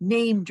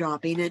name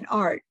dropping an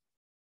art.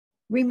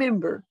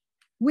 Remember,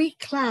 we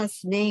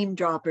class name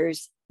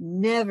droppers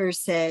never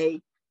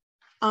say,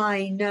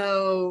 I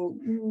know,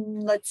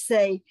 let's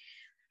say,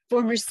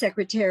 former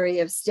Secretary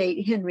of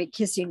State Henry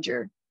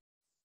Kissinger.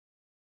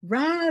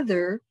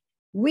 Rather,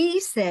 we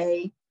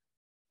say,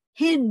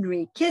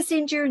 Henry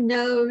Kissinger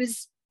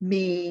knows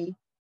me.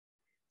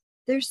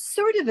 There's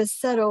sort of a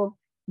subtle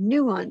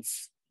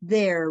nuance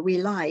there we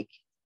like.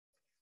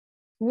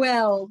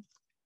 Well,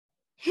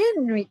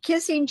 Henry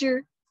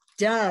Kissinger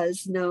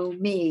does know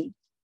me.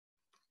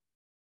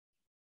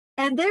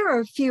 And there are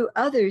a few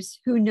others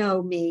who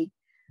know me,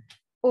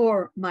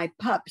 or my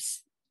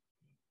pups,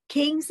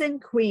 kings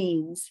and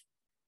queens,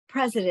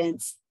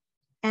 presidents,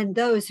 and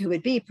those who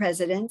would be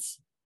presidents,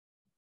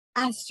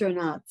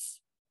 astronauts,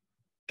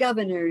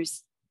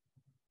 governors,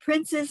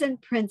 princes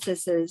and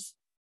princesses,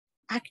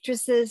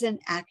 actresses and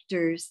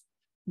actors,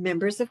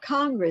 members of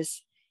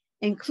Congress,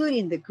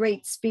 including the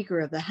great Speaker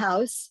of the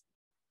House,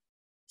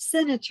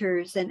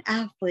 senators and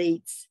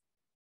athletes,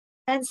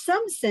 and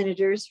some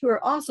senators who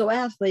are also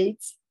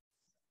athletes,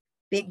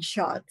 big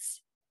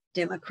shots,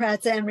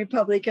 Democrats and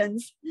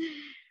Republicans,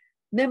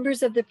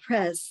 members of the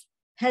press,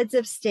 heads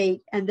of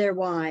state and their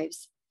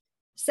wives,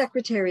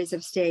 secretaries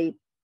of state,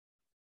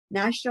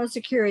 national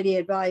security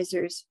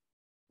advisors,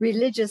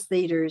 religious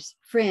leaders,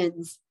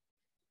 friends.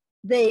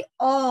 They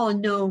all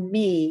know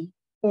me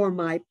or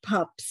my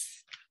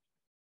pups.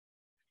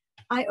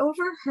 I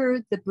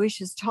overheard the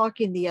Bushes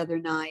talking the other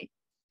night.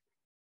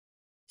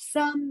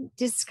 Some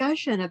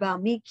discussion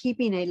about me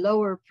keeping a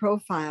lower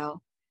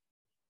profile.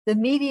 The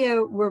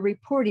media were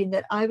reporting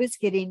that I was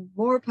getting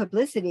more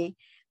publicity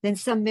than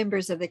some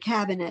members of the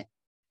cabinet.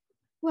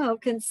 Well,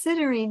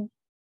 considering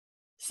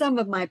some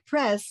of my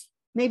press,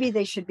 maybe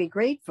they should be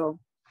grateful.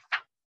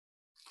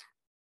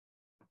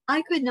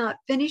 I could not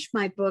finish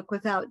my book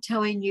without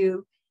telling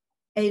you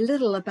a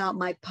little about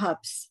my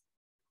pups,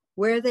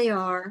 where they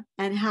are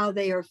and how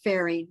they are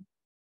faring.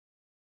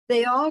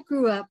 They all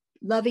grew up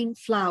loving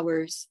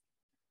flowers.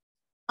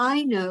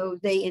 I know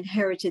they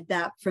inherited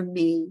that from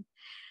me.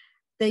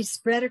 They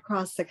spread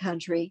across the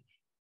country,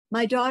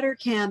 My daughter,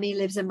 Cammie,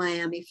 lives in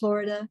Miami,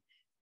 Florida,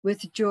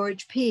 with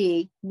George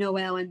P.,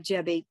 Noel, and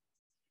Jebby.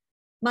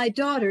 My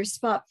daughter,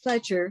 Spot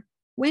Fletcher,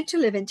 went to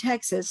live in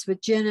Texas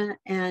with Jenna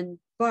and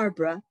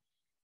Barbara.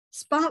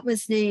 Spot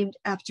was named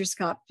after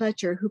Scott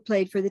Fletcher, who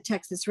played for the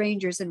Texas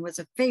Rangers and was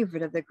a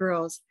favorite of the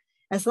girls.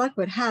 As luck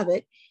would have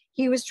it,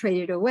 he was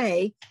traded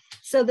away,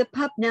 so the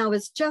pup now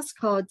is just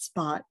called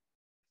Spot.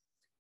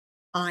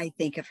 I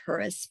think of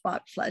her as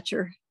Spot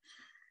Fletcher.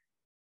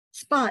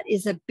 Spot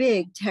is a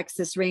big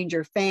Texas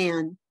Ranger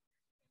fan.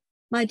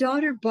 My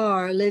daughter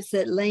Bar lives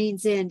at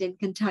Lane's End in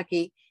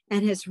Kentucky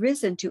and has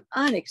risen to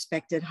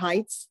unexpected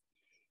heights.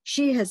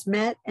 She has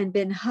met and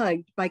been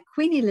hugged by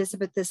Queen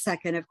Elizabeth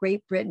II of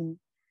Great Britain.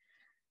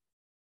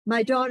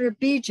 My daughter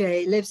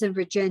BJ lives in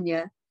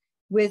Virginia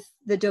with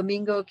the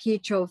Domingo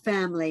Quicho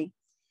family.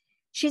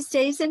 She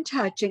stays in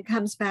touch and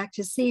comes back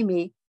to see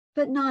me,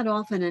 but not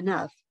often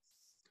enough.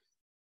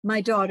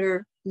 My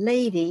daughter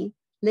Lady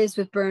lives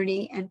with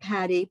Bernie and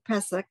Patty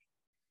Presick,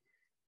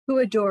 who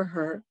adore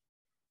her,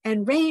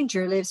 and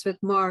Ranger lives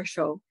with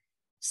Marshall,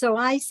 so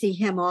I see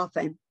him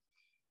often.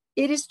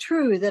 It is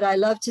true that I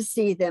love to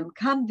see them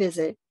come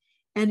visit,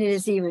 and it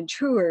is even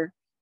truer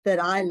that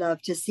I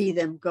love to see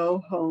them go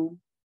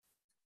home.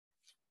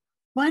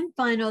 One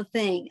final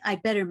thing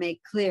I'd better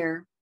make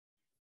clear.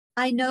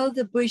 I know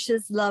the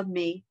Bushes love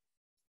me.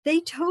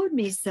 They told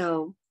me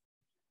so.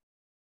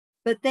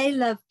 But they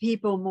love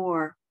people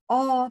more,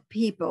 all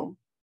people.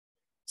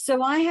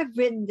 So I have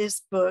written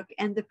this book,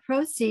 and the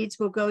proceeds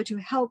will go to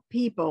help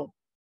people,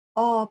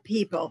 all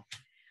people.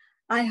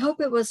 I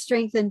hope it will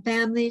strengthen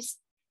families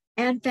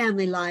and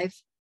family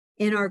life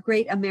in our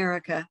great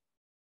America.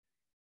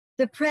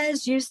 The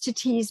Prez used to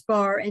tease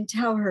Bar and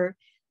tell her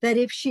that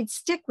if she'd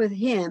stick with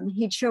him,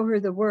 he'd show her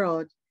the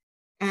world,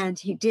 and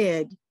he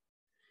did.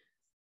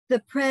 The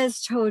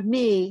Prez told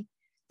me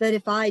that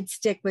if I'd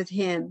stick with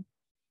him,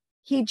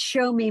 he'd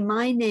show me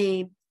my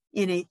name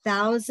in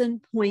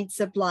 1,000 points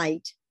of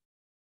light,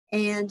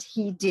 and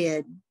he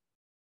did.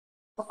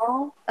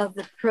 All of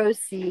the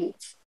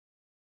proceeds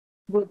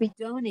will be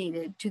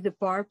donated to the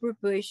Barbara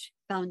Bush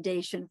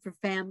Foundation for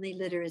Family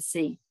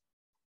Literacy.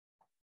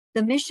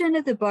 The mission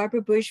of the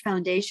Barbara Bush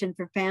Foundation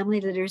for Family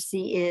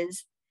Literacy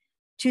is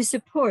to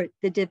support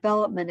the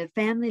development of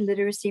family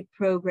literacy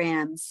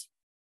programs,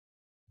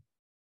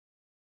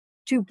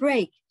 to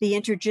break the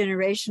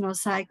intergenerational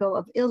cycle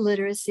of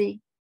illiteracy,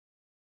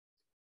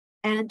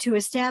 and to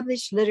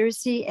establish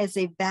literacy as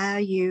a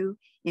value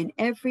in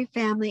every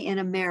family in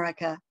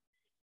America,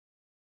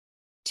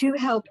 to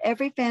help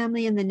every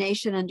family in the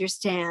nation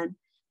understand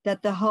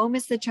that the home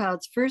is the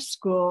child's first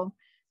school,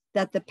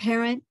 that the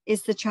parent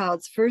is the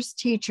child's first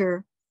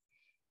teacher,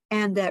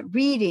 and that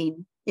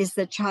reading is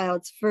the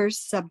child's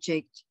first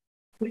subject.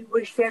 We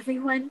wish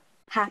everyone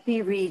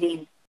happy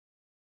reading.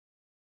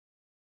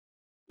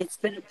 It's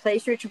been a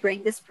pleasure to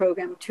bring this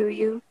program to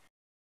you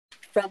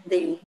from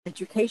the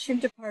Education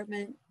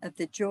Department of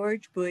the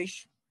George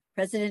Bush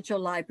Presidential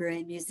Library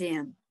and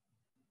Museum.